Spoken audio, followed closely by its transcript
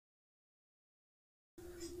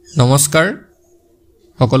নমস্কাৰ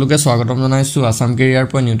সকলোকে স্বাগতম জনাইছো আসাম কেৰিয়াৰ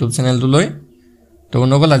পইণ্ট ইউটিউব চেনেলটোলৈ তো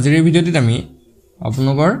বন্ধুসকল আজিৰ এই ভিডিঅ'টিত আমি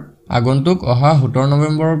আপোনালোকৰ আগন্তুক অহা 17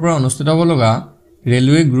 নৱেম্বৰৰ পৰা অনুষ্ঠিত হ'ব লগা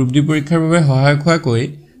ৰেলৱে গ্ৰুপ ডি পৰীক্ষাৰ বাবে সহায়ক হোৱাকৈ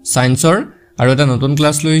সায়েন্সৰ আৰু এটা নতুন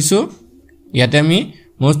ক্লাছ লৈছো ইয়াতে আমি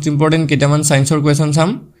মোস্ট ইম্পৰ্টেন্ট কেইটামান সায়েন্সৰ কোৱেশ্চন চাম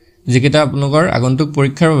যিকেইটা আপোনালোকৰ আগন্তুক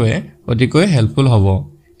পৰীক্ষাৰ বাবে অতিকৈ হেল্পফুল হ'ব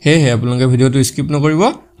হেহে আপোনালোকে ভিডিঅ'টো স্কিপ নকৰিব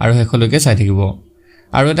আৰু শেষলৈকে চাই থাকিব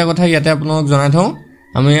আৰু এটা কথা ইয়াতে আপোনালোকক জনাই থওঁ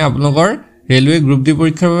আমি আপোনালোকৰ ৰেলৱে গ্ৰুপ ডি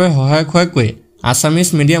পৰীক্ষাৰ বাবে সহায়ক হোৱাকৈ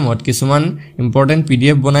assamese মিডিয়ামত কিছুমান ইম্পৰ্টেন্ট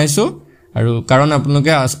পিডিএফ বনাইছো আৰু কাৰণ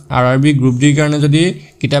আপোনালোকে আৰআৰবি গ্ৰুপ ডিৰ কাৰণে যদি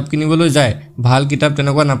কিতাপ কিনিবলৈ যায় ভাল কিতাপ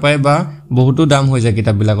তেনেকুৱা নাপায় বা বহুতো দাম হৈ যায়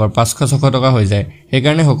কিতাপবিলাকৰ 500-600 টকা হৈ যায় সেই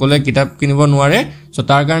কাৰণে সকলোৱে কিতাপ কিনিব নোৱাৰে সো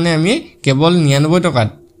তাৰ কাৰণে আমি কেৱল 99 টকাত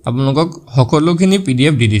আপোনালোকক সকলোখিনি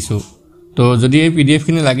পিডিএফ দি দিছো তো যদি এই পিডিএফ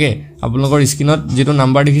খিনি লাগে আপোনালোকৰ স্ক্ৰিনত যেটো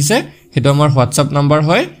নাম্বাৰ দেখিছে হেটো আমাৰ হোৱাটসএপ নাম্বাৰ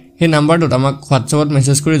হয় সেই নাম্বাৰটোত আমাক হোৱাটসএপত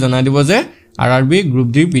মেছেজ কৰি জনাই দিব যে আৰআৰবি গ্ৰুপ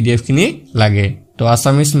ডি পিডিএফ খিনি লাগে তো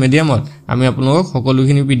assamese মিডিয়ামত আমি আপোনালোকক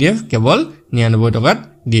সকলোখিনি পিডিএফ কেৱল 99 টকাত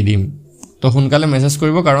দি দিম তো সোনকালে মেছেজ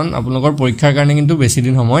কৰিব কাৰণ আপোনালোকৰ পৰীক্ষাৰ কাৰণে কিন্তু বেছি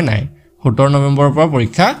দিন সময় নাই 17 নৱেম্বৰৰ পৰা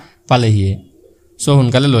পৰীক্ষা পালেহি সো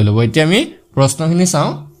সোনকালে লৈ লব এতিয়া আমি প্ৰশ্নখিনি চাও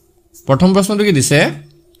প্ৰথম প্ৰশ্নটো কি দিছে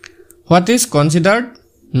What is considered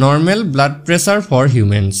normal blood pressure for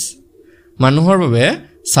humans? মানুহৰ বাবে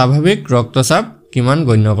স্বাভাৱিক ৰক্তচাপ কিমান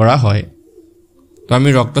গণ্য কৰা হয় তো আমি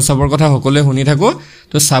ৰক্তচাপৰ কথা সকলোৱে শুনি থাকো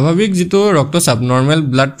তো স্বাভাৱিক যেটো ৰক্তচাপ নৰমাল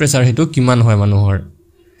ব্লাড প্ৰেসাৰ হেতু কিমান হয় মানুহৰ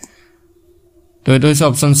তো এটো হৈছে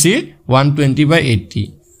অপচন সি 120/80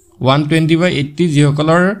 120/80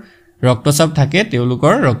 যিসকলৰ ৰক্তচাপ থাকে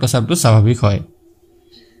তেওঁলোকৰ ৰক্তচাপটো স্বাভাৱিক হয়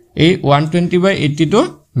এই 120/80 টো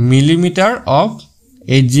মিলিমিটাৰ অফ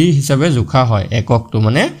Ag হিচাপে জোখা হয় এককটো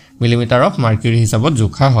মানে মিলিমিটাৰ অফ মাৰ্কুৰী হিচাপত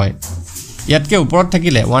জোখা হয় ইয়াতকে ওপৰত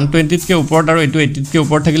থাকিলে 120 কে ওপৰত আৰু এটো 80 কে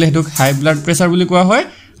ওপৰত থাকিলে হেতু হাই ব্লাড প্ৰেসাৰ বুলি কোৱা হয়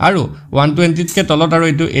আৰু 120 কে তলত আৰু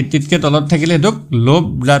এটো 80 কে তলত থাকিলে হেতু লো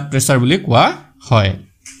ব্লাড প্ৰেসাৰ বুলি কোৱা হয়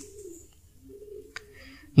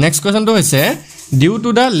নেক্সট কোৱেশ্চনটো হৈছে due to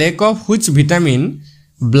the lake of which vitamin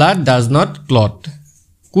blood does not clot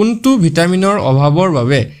কোনটো ভিটামিনৰ অভাৱৰ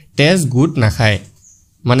বাবে তেজ গুট নাখায়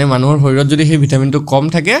মানে মানুহৰ শৰীৰত যদি সেই ভিটামিনটো কম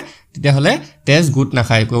থাকে তেতিয়া হলে তেজ গুট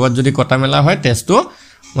নাখায় কোৱাত যদি কটা মেলা হয় তেজটো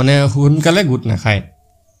মানে হুনকালে গুট নাখায়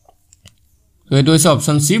তো এটো হৈছে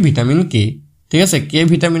অপচন সি ভিটামিন কে ঠিক আছে কে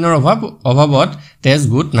ভিটামিনৰ অভাৱত তেজ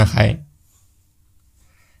গুট নাখায়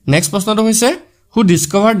নেক্সট প্ৰশ্নটো হৈছে হু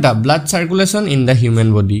discovered da blood সাৰ্কুলেশন in the human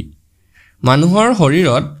body মানুহৰ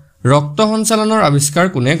শৰীৰত ৰক্ত সঞ্চালনৰ আৱিষ্কাৰ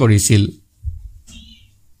কোনে কৰিছিল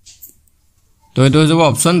তো এটো হৈছে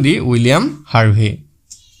অপচন ডি উইলিয়াম হাৰ্ভে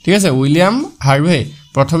ঠিক আছে উইলিয়াম হাৰ্ভে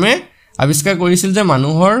প্ৰথমে আৱিষ্কাৰ কৰিছিল যে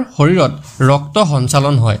মানুহৰ শৰীৰত ৰক্ত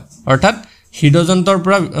সঞ্চালন হয় অৰ্থাৎ হৃদযন্ত্ৰৰ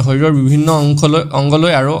পৰা শৰীৰৰ বিভিন্ন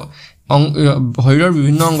অংগলৈ আৰু শৰীৰৰ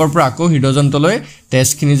বিভিন্ন অংগৰ পৰা আকৌ হৃদযন্ত্ৰলৈ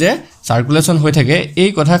তেজখিনি যে সাৰ্কুলেশন হৈ থাকে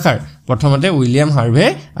এই কথাষাৰ প্ৰথমতে উইলিয়াম হাৰ্ভে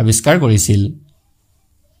আৱিষ্কাৰ কৰিছিল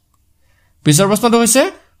পিছৰ প্ৰশ্নটো হৈছে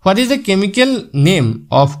what is the chemical name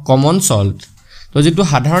of common salt তো যেটো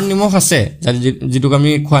সাধাৰণ নিমখ আছে যেটো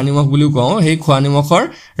আমি খোৱা নিমখ বুলিও কওঁ সেই খোৱা নিমখৰ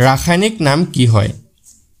ৰাসায়নিক নাম কি হয়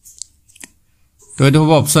তো এটো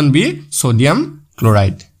হ'ব অপচন বি সোডিয়াম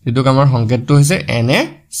ক্লোৰাইড যেটো আমাৰ সংকেতটো হৈছে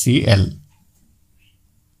NaCl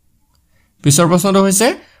পিছৰ প্ৰশ্নটো হৈছে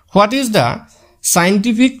what is the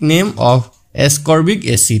scientific name of এসকৰ্বিক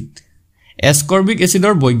acid এসকৰ্বিক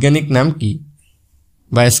এসিডৰ বৈজ্ঞানিক নাম কি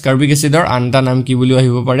বা এসকৰ্বিক এসিডৰ আনটা নাম কি বুলি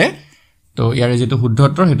আহিব পাৰে তো ইয়াৰে যেটো শুদ্ধ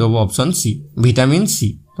উত্তৰ হেতু হ'ব অপচন সি ভিটামিন সি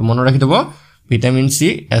তো মনত ৰাখি থব ভিটামিন সি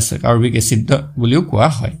এসকৰ্বিক এসিড বুলিও কোৱা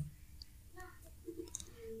হয়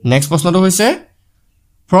নেক্সট প্ৰশ্নটো হৈছে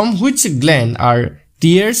from which gland are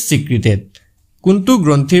tears secreted কোনটো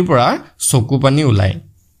গ্ৰন্থিৰ পৰা চকু পানী ওলায়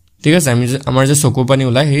ঠিক আছে আমাৰ যে চকু পানী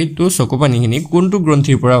ওলায় হেইটো চকু পানীখিনি কোনটো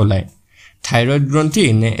গ্ৰন্থিৰ পৰা ওলায় থাইৰয়েড গ্ৰন্থি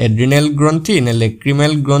নে এড্ৰিনেল গ্ৰন্থি নে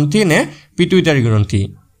লেক্ৰিমেল গ্ৰন্থি নে পিটুইটাৰী গ্ৰন্থি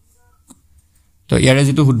তো ইয়াৰে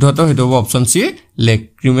যেটো শুদ্ধ উত্তৰ হেতু হ'ব অপচন সি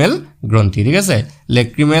লেক্ৰিমেল গ্ৰন্থি ঠিক আছে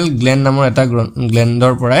লেক্ৰিমেল গ্ল্যান্ড নামৰ এটা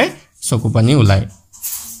গ্ল্যান্ডৰ পৰাই চকু পানী ওলায়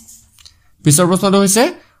পিছৰ প্ৰশ্নটো হৈছে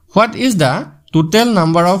what is the total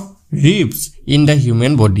number of ribs in the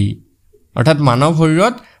human body অৰ্থাৎ মানৱ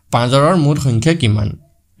শৰীৰত পাঁজৰৰ মুঠ সংখ্যা কিমান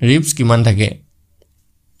ribs কিমান থাকে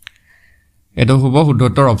এটো হ'ব শুদ্ধ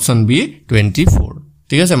উত্তৰ অপচন বি 24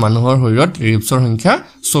 ঠিক আছে মানুহৰ শৰীৰত ribsৰ সংখ্যা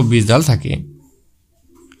 24 ডাল থাকে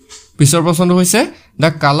পিছৰ প্ৰশ্নটো হৈছে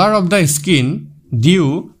the color of the skin due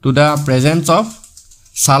to the presence of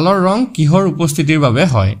ছালৰ ৰং কিহৰ উপস্থিতিৰ বাবে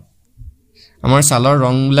হয় আমাৰ ছালৰ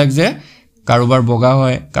ৰংবিলাক যে কাৰোবাৰ বগা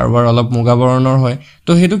হয় কাৰোবাৰ অলপ মুগা বৰণৰ হয়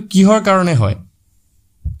তো হেতু কিহৰ কাৰণে হয়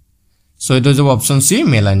সো এটো যে অপচন সি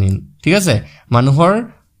মেলানিন ঠিক আছে মানুহৰ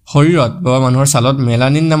শৰীৰত বা মানুহৰ ছালত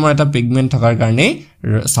মেলানিন নামৰ এটা পিগমেন্ট থকাৰ কাৰণে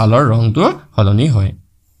ছালৰ ৰংটো হলনি হয়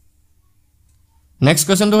নেক্সট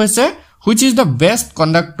কোৱেশ্চনটো হৈছে which is the best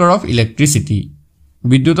conductor of electricity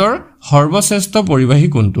বিদ্যুতৰ সৰ্বশ্ৰেষ্ঠ পৰিবাহী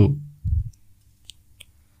কোনটো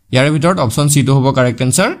ইয়াৰ ভিতৰত অপচন সি টো হ'ব কাৰেক্ট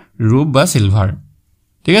আনসাৰ ৰূপ বা সিলভাৰ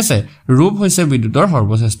ঠিক আছে ৰূপ হৈছে বিদ্যুতৰ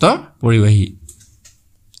সৰ্বশ্ৰেষ্ঠ পৰিবাহী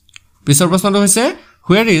পিছৰ প্ৰশ্নটো হৈছে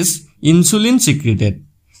where is insulin secreted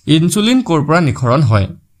insulin কৰ পৰা নিখৰণ হয়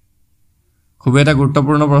খুব এটা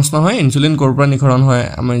গুৰুত্বপূৰ্ণ প্ৰশ্ন হয় ইনসুলিন কৰ পৰা নিখৰণ হয়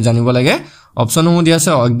আমি জানিব লাগে অপচনসমূহ দিয়া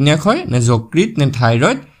আছে অগ্ন্যাশয় নে যকৃত নে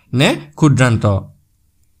থাইৰয়ড নে ক্ষুদ্ৰান্ত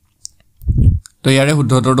তো ইয়াৰে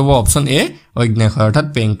শুদ্ধ উত্তৰটো হ'ব অপচন এ অগ্ন্যাশয় অৰ্থাৎ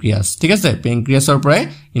পেনক্ৰিয়াছ ঠিক আছে পেনক্ৰিয়াছৰ পৰাই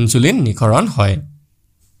ইনসুলিন নিখৰণ হয়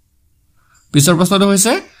পিছৰ প্ৰশ্নটো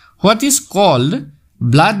হৈছে what is called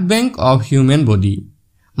blood bank of human body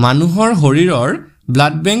মানুহৰ শৰীৰৰ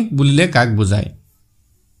ব্লাড বেংক বুলিলে কাক বুজায়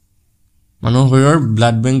মানুহৰ শৰীৰৰ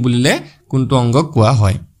ব্লাড বেংক বুলিলে কোনটো অংগক কোৱা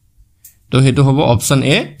হয় তো হেতু হ'ব অপচন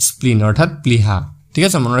এ স্প্লিন অৰ্থাৎ প্লিহা ঠিক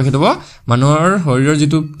আছে মনত ৰাখি থব মানুহৰ শৰীৰৰ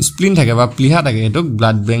যেটো স্প্লিন থাকে বা প্লিহা থাকে হেতুক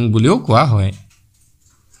ব্লাড বেংক বুলিও কোৱা হয়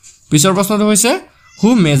পিছৰ প্ৰশ্নটো হৈছে who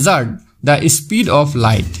measured the speed of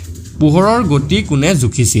light পোহৰৰ গতি কোনে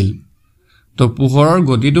জুখিছিল তো পোহৰৰ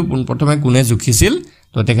গতিটো প্ৰথমে কোনে জুখিছিল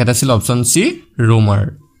তো তেখেত আছিল অপচন সি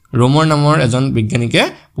ৰোমৰ নামৰ এজন বিজ্ঞানীকে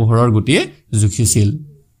পোহৰৰ গতি জুখিছিল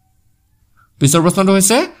পিছৰ প্ৰশ্নটো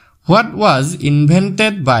হৈছে what was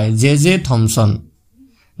invented by J.J. Thomson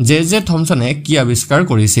J.J. Thomsone কি আৱিষ্কাৰ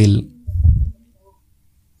কৰিছিল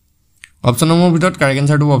অপচনৰ ভিতৰত কাৰেক্ট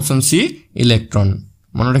আনসাৰটো অপচন সি ইলেক্ট্ৰন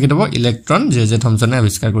মনত ৰাখি থব ইলেক্ট্ৰন J.J. Thomsone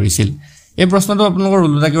আৱিষ্কাৰ কৰিছিল এই প্ৰশ্নটো আপোনালোকৰ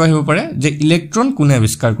উল্টা কিবা আহিব পাৰে যে ইলেক্ট্ৰন কোনে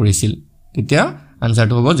আৱিষ্কাৰ কৰিছিল তেতিয়া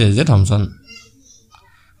আনসাৰটো হ'ব J.J. Thomson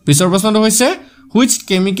পিছৰ প্ৰশ্নটো হৈছে which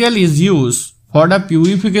chemical is used for the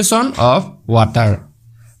purification of water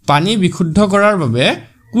পানী বিশুদ্ধ কৰাৰ বাবে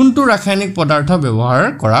কোনটো ৰাসায়নিক পদাৰ্থ ব্যৱহাৰ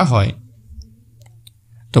কৰা হয়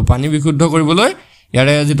তো পানী বিশুদ্ধ কৰিবলৈ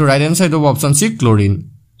ইয়াৰে যেটো ৰাইট আনসাৰ হ'ব অপচন সি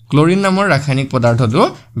ক্লোৰিন নামৰ ৰাসায়নিক পদাৰ্থটো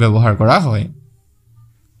ব্যৱহাৰ কৰা হয়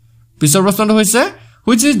পিছৰ প্ৰশ্নটো হৈছে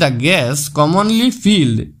which is the gas commonly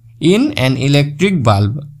filled in an electric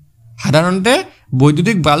bulb সাধাৰণতে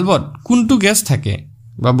বৈদ্যুতিক বাল্বত কোনটো গ্যাস থাকে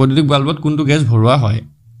বা বৈদ্যুতিক বাল্বত কোনটো গ্যাস ভৰোৱা হয়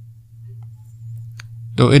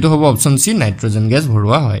তো এটো হ'ব অপচন সি নাইট্ৰজেন গ্যাস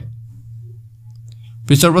ভৰোৱা হয়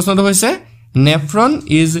পিছৰ প্ৰশ্নটো হৈছে nephron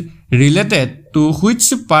is related to which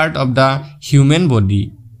part of the human body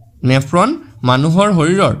nephron মানুহৰ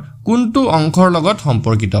শৰীৰৰ কোনটো অংশৰ লগত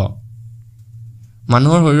সম্পৰ্কিত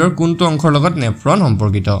মানুহৰ শৰীৰৰ কোনটো অংশৰ লগত নেফ্ৰন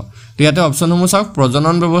সম্পৰ্কিত তো ইয়াতে অপচনসমূহ চাওক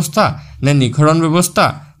প্ৰজনন ব্যৱস্থা নে নিখৰণ ব্যৱস্থা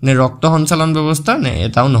নে ৰক্ত সঞ্চালন ব্যৱস্থা নে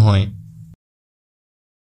এটাও নহয়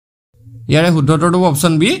ইয়াৰে শুদ্ধ উত্তৰটো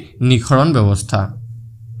অপচন বি নিখৰণ ব্যৱস্থা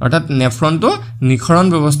অৰ্থাৎ নেফ্ৰনটো নিখৰণ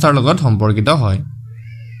ব্যৱস্থাৰ লগত সম্পৰ্কিত হয়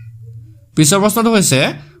পিছৰ প্ৰশ্নটো হৈছে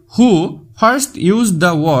who first used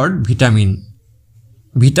the word vitamin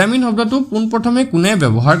vitamin শব্দটো পোনপ্ৰথমে কোনে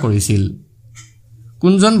ব্যৱহাৰ কৰিছিল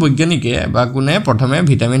কোনজন বৈজ্ঞানিকে বা কোনে প্ৰথমে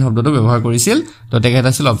ভিটামিন শব্দটো ব্যৱহাৰ কৰিছিল তো তেখেত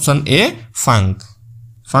আছিল অপচন এ ফাংক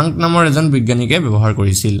নামৰ এজন বিজ্ঞানীকে ব্যৱহাৰ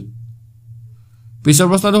কৰিছিল পিছৰ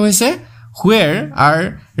প্ৰশ্নটো হৈছে where are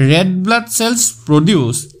red blood cells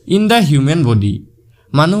produced in the human body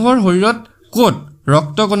মানুহৰ শৰীৰত কোত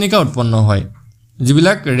ৰক্ত কণিকা উৎপন্ন হয়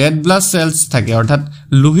যিবিলাক red blood cells থাকে অৰ্থাৎ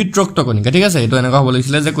লোহিত ৰক্ত কণিকা ঠিক আছে এটো এনেকা হ'ব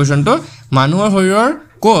লাগিছিল যে কোৱেশ্চনটো মানুহৰ শৰীৰৰ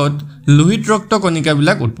কোত লোহিত ৰক্ত কণিকা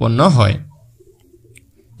বিলাক উৎপন্ন হয়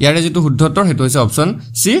ইয়াৰে যেটো শুদ্ধ উত্তৰ হেতু হৈছে অপচন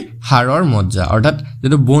সি হাড়ৰ মজ্জা অৰ্থাৎ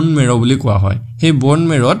যেটো বোন মেৰো বুলি কোৱা হয় সেই বোন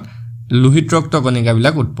মেৰত লোহিত ৰক্ত কণিকা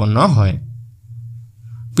বিলাক উৎপন্ন হয়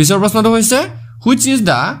পিছৰ প্ৰশ্নটো হৈছে which is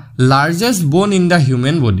the largest bone in the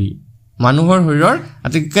human body মানুহৰ শৰীৰৰ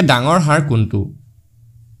আটাইতকৈ ডাঙৰ হাড় কোনটো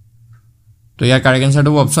তো ইয়াৰ কাৰেক্ট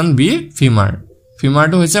আনসাৰটো অপচন বি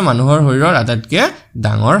ফিমাৰটো হৈছে মানুহৰ শৰীৰৰ আটাইতকৈ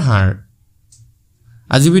ডাঙৰ হাড়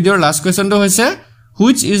আজি ভিডিওৰ লাষ্ট কোৱেশ্চনটো হৈছে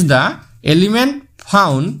which is the element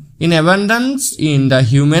found in abundance in the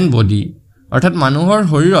human body অৰ্থাৎ মানুহৰ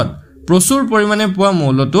শৰীৰত প্ৰচুৰ পৰিমাণে পোৱা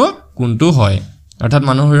মৌলটো কোনটো হয় অৰ্থাৎ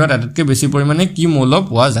মানুহৰ শৰীৰত আটাইতকৈ বেছি পৰিমাণে কি মৌল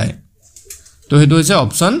পোৱা যায় তো হেতু হৈছে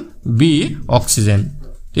অপচন বি অক্সিজেন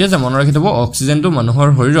ঠিক আছে মনত ৰাখি থব অক্সিজেনটো মানুহৰ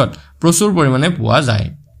শৰীৰত প্ৰচুৰ পৰিমাণে পোৱা যায়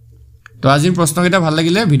তো আজিৰ প্ৰশ্নকেইটা ভাল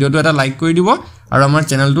লাগিলে ভিডিওটো এটা লাইক কৰি দিব আৰু আমাৰ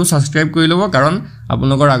চেনেলটো সাবস্ক্ৰাইব কৰি লব কাৰণ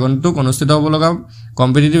আপোনালোকৰ আগন্তুক অনুষ্ঠিত হ'ব লগা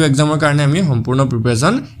কম্পিটিটিভ এক্সামৰ কাৰণে আমি সম্পূৰ্ণ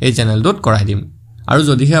প্ৰিপাৰেচন এই চেনেলটোত কৰাই দিম আৰু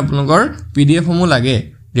যদিহে আপোনালোকৰ পিডিএফ সমূহ লাগে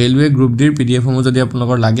ৰেলৱে গ্ৰুপ ডিৰ পিডিএফ সমূহ যদি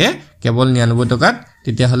আপোনালোকৰ লাগে কেৱল 99 টকাত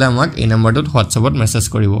তেতিয়া হলে আমাক এই নম্বৰটোত হোৱাটছএপত মেছেজ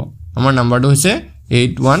কৰিব আমাৰ নম্বৰটো হৈছে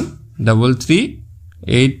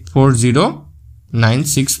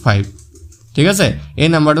 8133840965 ঠিক আছে এই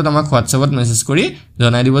নাম্বাৰটোত আমাক হোৱাটছএপত মেছেজ কৰি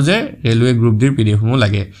জনাই দিব যে ৰেলৱে গ্ৰুপ ডিৰ পিডিএফ সমূহ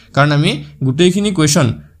লাগে কাৰণ আমি গোটেইখিনি কোৱেশ্চন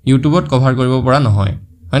ইউটিউবত কভাৰ কৰিব পৰা নহয়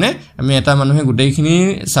হয়নে আমি এটা মানুহে গোটেইখিনি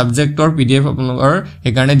সাবজেক্টৰ পিডিএফ আপোনালোকৰ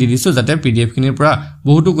একাৰণে দি দিছো যাতে পিডিএফ খিনিৰ পৰা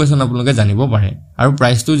বহুতো কোৱেশ্চন আপোনালোকে জানিব পাৰে আৰু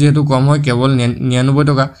প্ৰাইচটো যেহেতু কম হয় কেৱল 99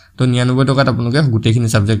 টকা তো 99 টকাত আপোনালোকে গোটেইখিনি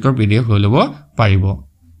সাবজেক্টৰ পিডিএফ লৈ ল'ব পাৰিব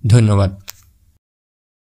ধন্যবাদ